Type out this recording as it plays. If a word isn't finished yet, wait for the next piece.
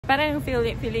parang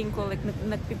feeling ko like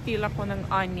nagpipil ako ng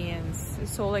onions.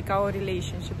 So like our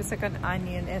relationship is like an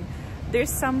onion, and there's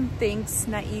some things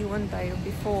na iwan tayo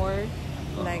before,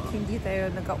 like hindi tayo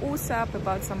nag-usap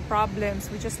about some problems,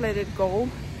 we just let it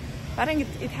go. Parang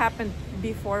it happened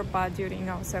before pa during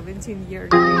our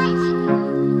 17-year relationship.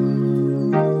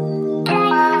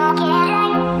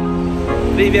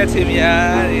 Привет,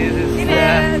 семья! This is the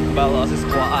Baylosis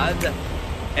squad,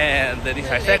 and this is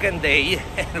our second day,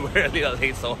 and we're a little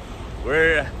late, so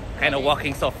we're kind of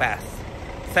walking so fast.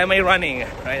 Semi-running,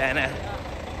 right, Anna?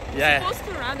 Yeah. I was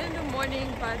supposed to run in the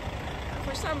morning, but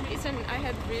for some reason I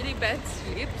had really bad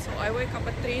sleep, so I wake up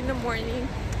at 3 in the morning,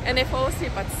 and I fall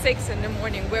asleep at 6 in the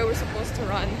morning where we're supposed to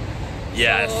run.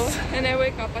 Yes. So, and I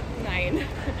wake up at 9.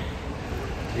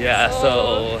 Yeah,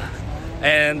 so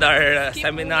and our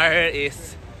seminar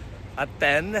is at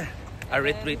 10. Our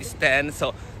retreat is 10.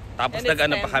 So tapos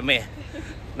nag-ano pa kami.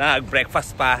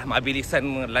 Nag-breakfast pa. Mabilis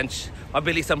ang lunch.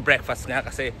 Mabilis ang breakfast nga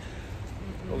kasi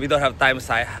we don't have time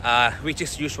which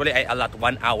is usually I allot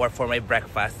 1 hour for my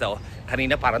breakfast. So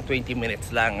kanina parang 20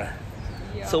 minutes lang.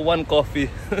 Yeah. So 1 coffee.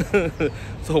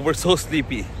 So we're so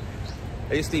sleepy.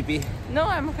 Are you sleepy? No,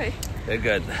 I'm okay. You're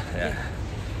good. Yeah.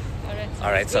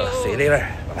 Alright, so see you later.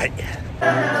 Bye. I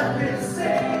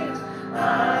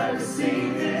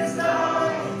received this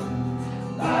life.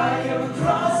 By your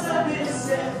cross I've been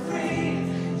set free.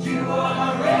 You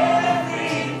are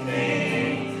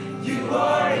everything. You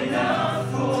are enough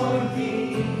for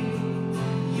me.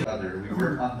 We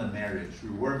work on the marriage.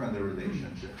 We work on the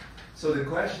relationship. So the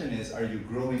question is, are you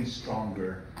growing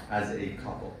stronger as a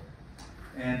couple?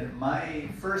 And my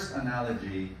first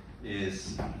analogy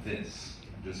is this.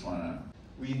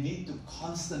 We need to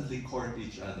constantly court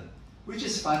each other. Which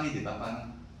is funny, di ba?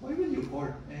 Parang, why will you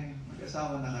court?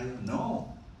 Mag-asawa na kayo.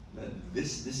 No.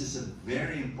 This is a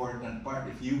very important part.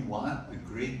 If you want a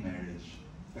great marriage,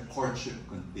 the courtship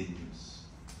continues.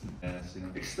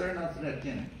 External threat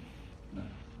yan. No.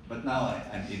 But now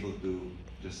I'm able to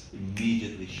just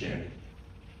immediately share it.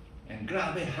 And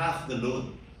grabe, half the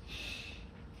load.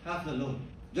 Half the load.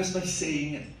 Just by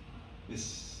saying it is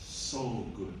so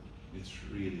good. It's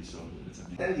really so good. It's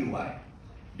amazing. I'll tell you why.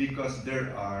 Because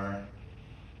there are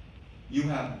 6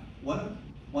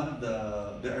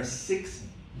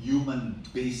 human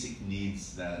basic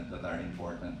needs that are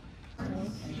important.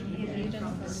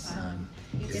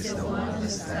 Is the one who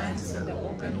stands in the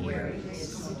open where it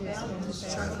is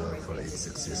struggle for its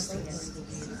existence.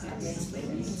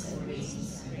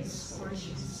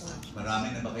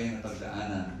 Marami na ba kayo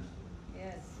napagdaanan?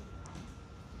 Yes.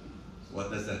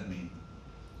 What does that mean?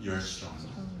 You're strong.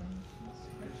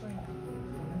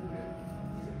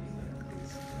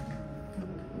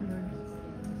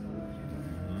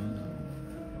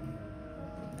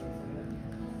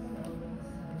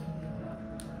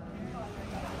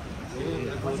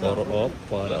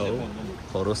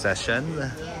 Photo session.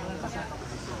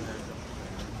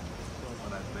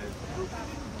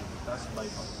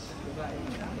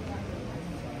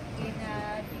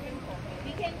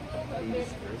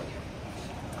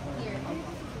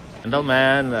 No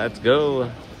man, let's go.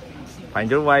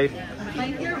 Find your wife.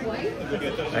 Find your wife?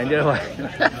 Find your wife.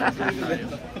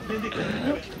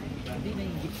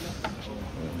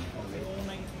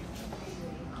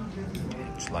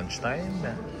 It's lunchtime,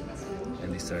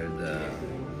 and these are the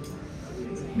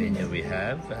menu we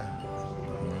have.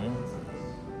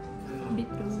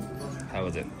 How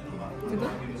was it?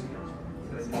 Good.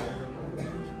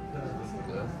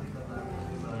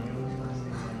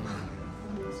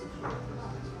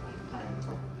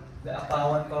 The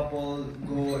Apawan couple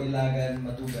go Ilagan,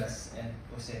 Matugas, and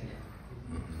Poselia.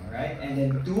 Alright? And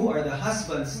then 2 are the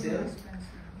husbands still.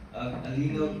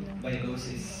 Alino,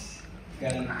 Baylosis,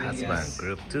 Husband,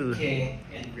 group 2. K,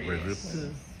 and We're group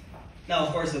 2. Now,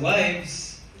 of course, the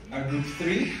wives are group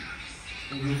 3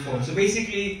 and group 4. So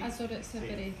basically... So that's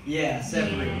separate. Yeah,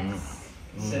 separate.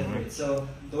 Separate. So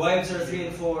the wives are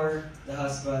 3 and 4, the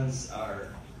husbands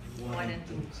are 1 and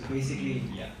 2. So basically,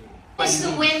 yeah. Is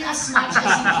to win as much as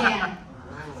you can.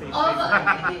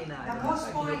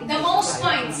 The most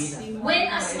points. Win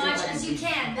as much as you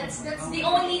can. That's the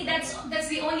only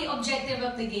objective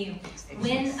of the game.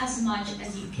 Win as much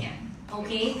as you can.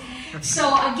 Okay?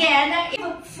 So again,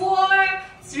 4,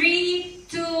 3,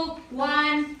 2,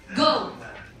 1, go.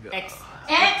 X.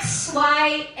 X,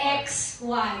 Y, X,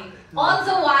 Y. All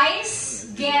the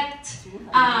Y's get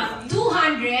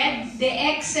 200. The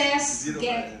X's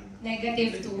get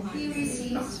negative 200. He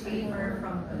receives favor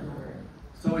from the Lord.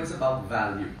 So it's about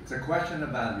value. It's a question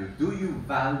of value. Do you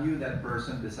value that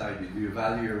person beside you? Do you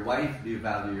value your wife? Do you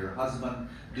value your husband?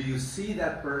 Do you see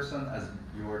that person as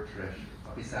your treasure.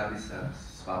 Pakisabi sa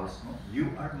spouse mo,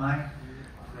 you are my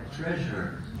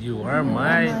treasure. You are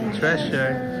my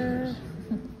treasure.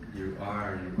 You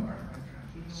are my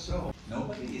treasure. So,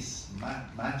 nobody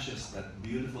matches that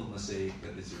beautiful mosaic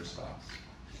that is your spouse.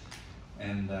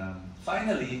 And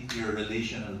finally, your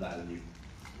relational value.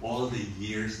 All the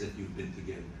years that you've been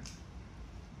together.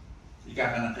 Ika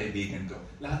ka ng kaibigan ko,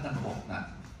 lahat ng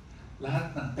bokna,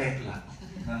 lahat ng pekla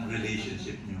ng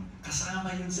relationship nyo,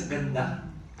 kasama yun sa ganda.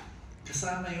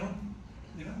 Kasama yun.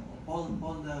 You know, all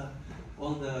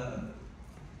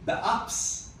the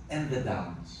ups and the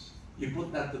downs. You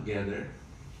put that together.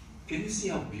 Can you see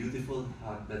how beautiful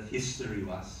that history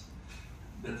was?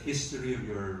 That history of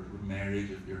your marriage,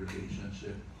 of your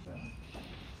relationship.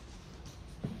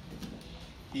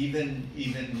 Even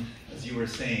as you were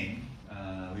saying,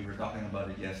 we were talking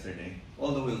about it yesterday.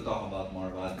 Although we'll talk more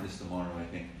about this tomorrow, I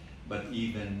think. But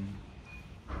even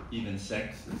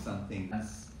sex is something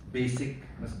as basic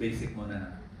mo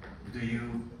na. Do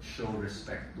you show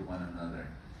respect to one another?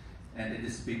 And it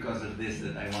is because of this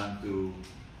that I want to.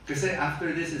 Kasi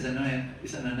after this is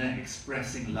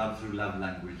expressing love through love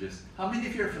languages. How many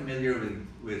of you are familiar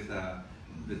with the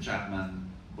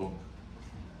Chapman book?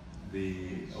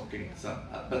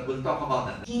 But we'll talk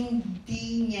about that.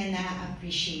 Hindi niya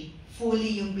na-appreciate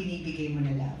fully yung binibigay mo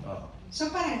na love. Oh. So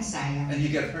parang sayang. And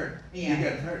you get hurt. Yeah. You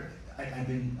get hurt.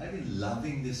 I've been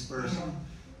loving this person.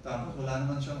 Tapos wala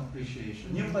naman siyang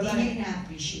appreciation. Yung pala, hindi niya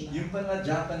na-appreciate. Yung pala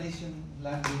Japanese yung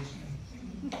language niya.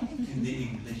 Hindi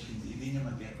English, hindi niya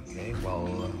mag-get. Okay,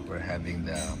 while we're having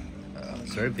the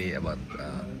survey about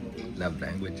love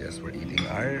languages, we're eating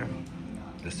our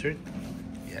dessert.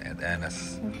 Yeah, at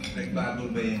Anna's. Nagbago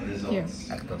ba yung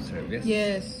results? Act of service.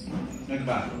 Yes.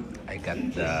 Nagbago. I got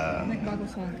Nagbago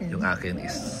sa akin. yung akin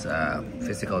is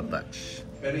physical touch.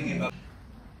 Pero yung iba,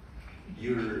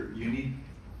 you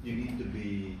need to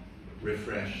be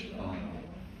refreshed on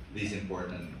these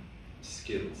important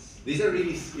skills. These are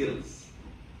really skills.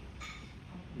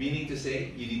 Meaning to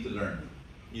say, you need to learn.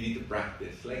 You need to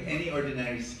practice. Like any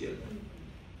ordinary skill.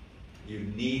 You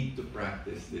need to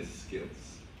practice these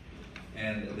skills.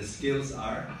 And the skills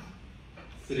are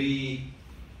 3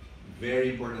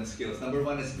 very important skills. Number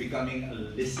 1 is becoming a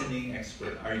listening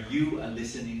expert. Are you a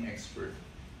listening expert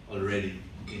already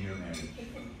in your marriage?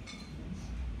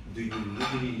 Do you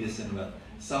really listen well?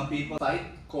 Some people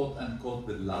fight, quote unquote,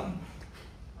 with love.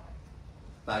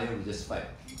 Tayo, we just fight.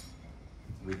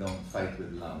 We don't fight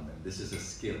with love. And this is a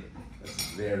skill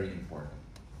that's very important.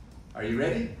 Are you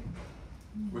ready?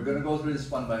 We're going to go through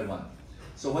this one by one.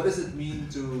 So what does it mean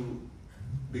to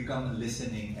become a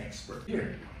listening expert?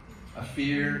 Fear. A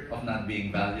fear of not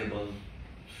being valuable,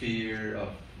 fear of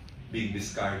being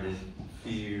discarded,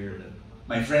 fear that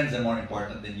my friends are more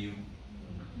important than you.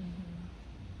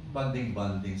 Bonding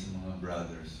sa mga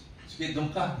brothers. Sige, doon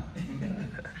ka.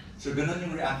 So, ganun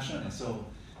yung reaction. So,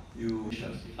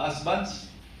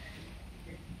 husbands,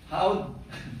 how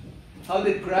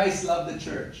did Christ love the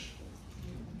church?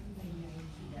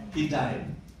 He died.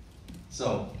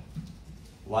 So,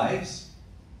 wives,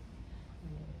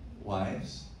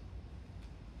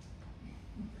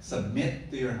 submit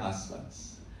to your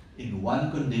husbands in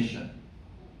one condition.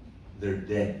 They're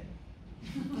dead.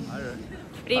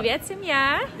 Привет,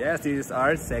 семья! Yes, this is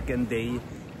our second day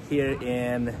here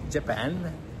in Japan.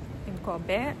 In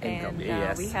Kobe.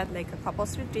 Yes. We had like a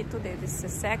couples retreat today. This is the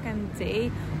second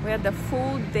day. We had the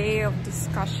full day of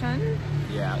discussion.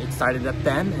 Yeah, it started at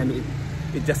 10 and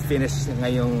it just finished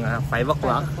ngayong 5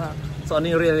 o'clock. So ano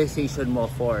yung realization mo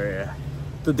for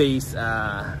today's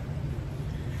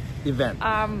event?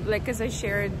 Like as I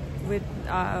shared with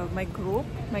my group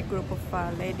of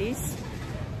ladies,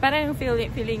 parang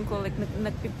feeling ko like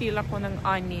nagpipil ako ng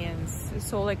onions.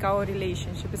 So like our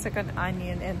relationship is like an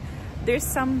onion, and there's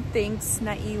some things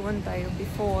na iwan tayo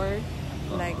before,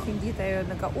 like hindi tayo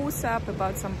nag-usap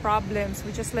about some problems.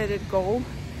 We just let it go.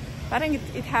 Parang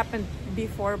it happened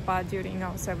before pa during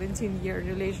our 17-year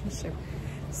relationship.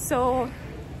 So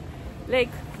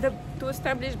like to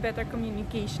establish better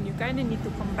communication, you kind of need to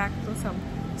come back to some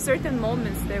certain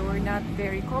moments that were not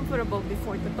very comfortable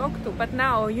before to talk to, but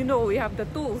now you know we have the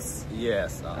tools.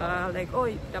 Yes. Like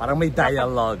parang may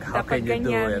dialogue. How can you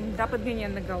do it? Dapat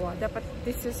ganyan nagawa. Dapat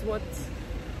this is what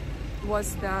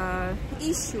was the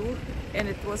issue, and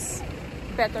it was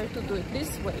better to do it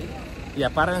this way. Yeah,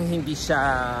 parang hindi siya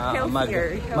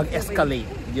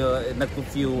mag-escalate.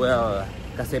 Nagpo-fuel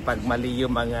kasi pag mali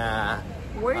yung mga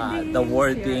the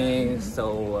wording. Yeah. So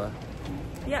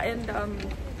yeah, and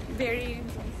very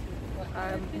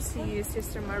see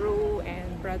Sister Maru and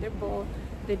Brother Bo,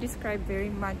 they describe very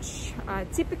much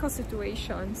typical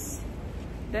situations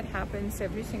that happens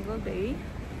every single day.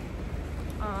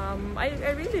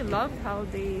 I really love how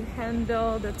they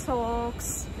handle the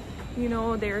talks, you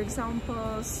know, their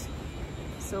examples.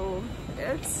 So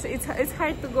it's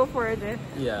hard to go for the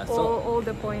all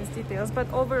the points details,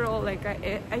 but overall, like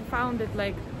I found it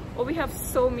like, oh, we have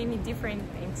so many different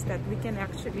things that we can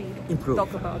actually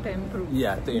talk about and improve.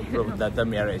 Yeah, to improve the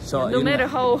marriage. So no matter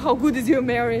how good is your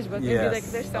marriage, but maybe like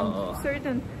there's some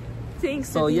certain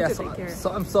things that need to take care. So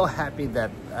I'm so happy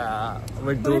that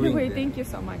we're doing. By the way, thank you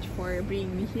so much for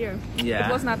bringing me here. Yeah,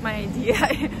 it was not my idea.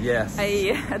 Yes,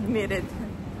 I admit it.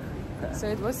 So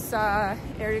it was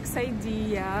Eric's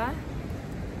idea,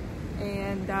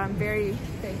 and I'm very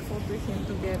thankful to him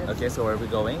to get it. Okay, so where are we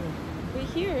going? We're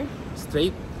here.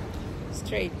 Straight?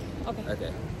 Straight. Okay.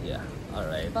 Okay. Yeah. All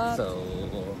right. But so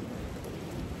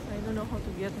I don't know how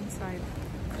to get inside.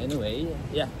 Anyway,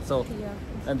 yeah. So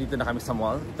nandito na kami sa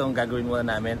mall. Ito ang gagawin muna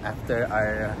namin after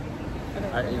our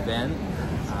event.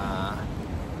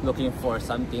 Looking for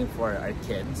something for our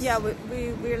kids. Yeah,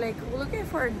 we're looking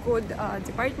for a good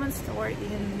department store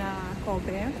in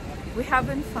Kobe. We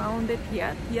haven't found it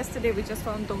yet. Yesterday we just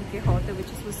found Don Quijote,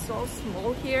 which was so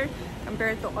small here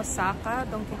compared to Osaka.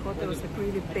 Don Quijote was like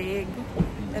really big,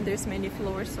 and there's many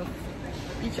floors of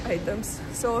each items.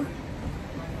 So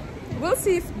we'll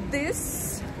see if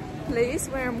this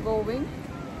place where I'm going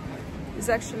is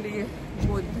actually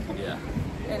good. Yeah.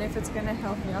 And if it's gonna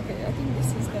help me. Okay, I think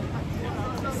this is the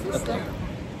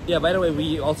Yeah, by the way,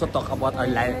 we also talk about our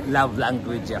love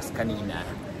languages kanina.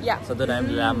 Yeah. So doon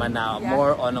namin nalaman na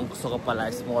more on, ang gusto ko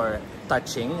pala is more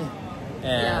touching,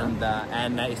 and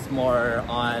Anna is more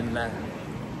on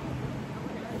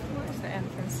where's the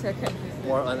entrance? Second.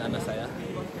 More on ano saya?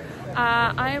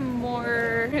 I'm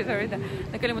more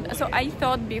so I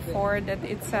thought before that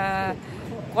it's a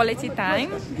quality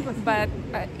time, but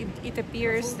it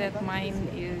appears that mine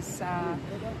is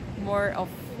more of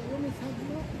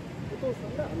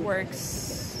works.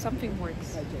 Something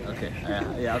works. Okay.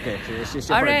 Yeah. Okay. She's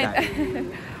all right.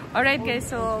 All right, guys.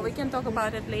 So we can talk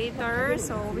about it later.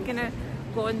 So we're gonna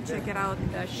go and check it out.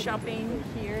 The shopping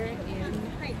here in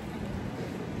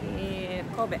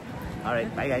Kobe. All right.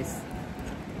 Bye, guys.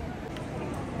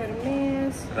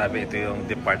 Hermes. Grabe, ito yung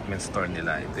department store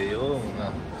nila. Ito yung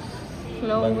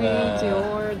Chloe,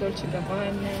 Dior, Dolce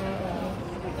Gabbana.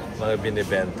 Mga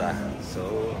binibenta.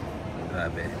 So,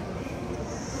 grabe.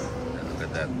 Look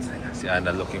at that. Si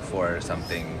Anna looking for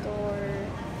something.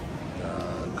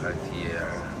 Cartier.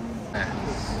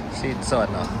 See, it's so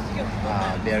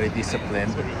very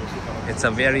disciplined. It's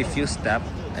a very few step,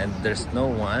 and there's no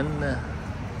one.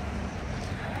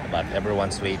 But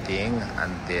everyone's waiting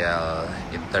until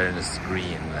it turns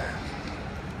green.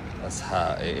 That's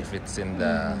how, if it's in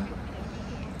the...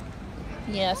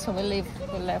 Yeah, so we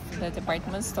left the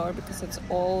department store because it's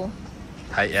all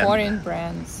high-end foreign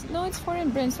brands. No, it's foreign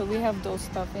brands, so we have those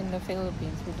stuff in the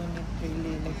Philippines. We don't need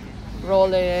really like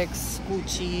Rolex,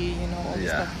 Gucci, you know, all this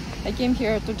stuff. I came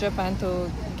here to Japan to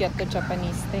get the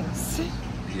Japanese things.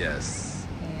 Yes.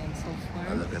 And so far.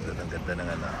 Oh, look at that. Ang ganda ng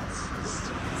ano.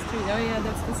 Street. Oh yeah,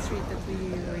 that's the street that we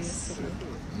were yesterday.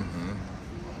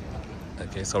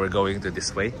 Okay, so we're going to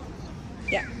this way?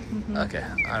 Yeah. Okay,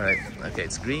 alright. Okay,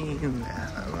 it's green.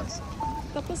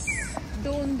 Tapos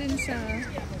doon din sa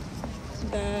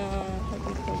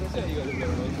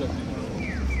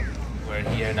we're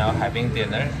here now having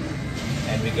dinner,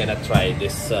 and we're gonna try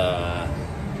this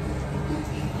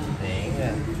thing.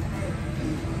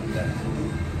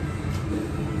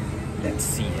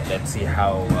 Let's see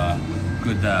how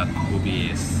good the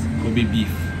Kobe is. Kobe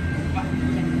beef.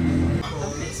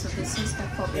 Okay, so this is the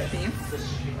Kobe beef.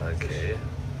 Okay.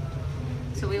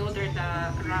 So we ordered the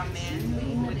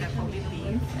ramen with the Kobe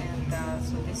beef, and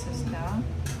so this is the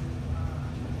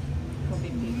Kobe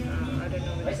beef. I don't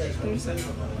know what it is.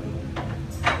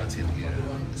 What's in here?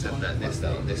 Except that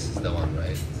this is the one,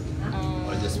 right?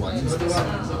 Or just one?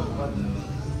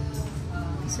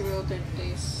 So we ordered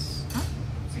this. Huh?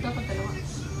 So dapat dalawa.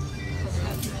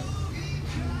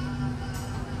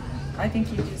 I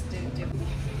think you just did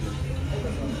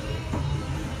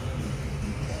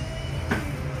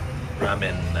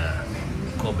ramen,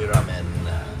 Kobe ramen.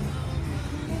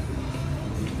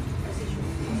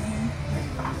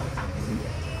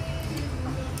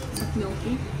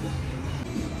 Milky.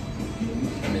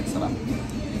 Ramen sarap.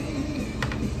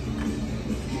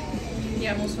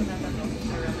 Yeah, I'm also not a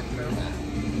ramen girl.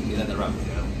 Ilan na ramen?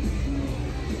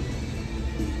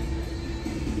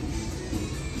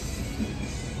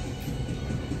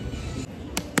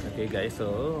 Okay guys,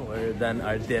 so we're done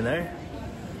our dinner.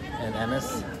 And Anna's,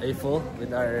 are you full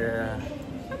with our...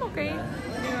 I'm okay.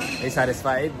 Are you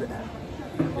satisfied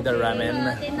with our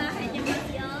ramen?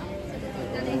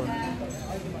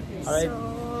 Alright.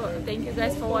 So thank you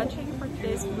guys for watching for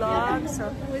today's vlog. So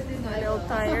I'm a little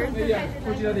tired.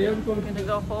 I'm gonna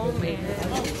go home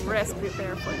and rest,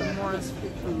 prepare for tomorrow's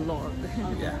vlog.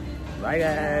 Yeah. Bye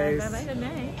guys. Bye bye, good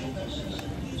night.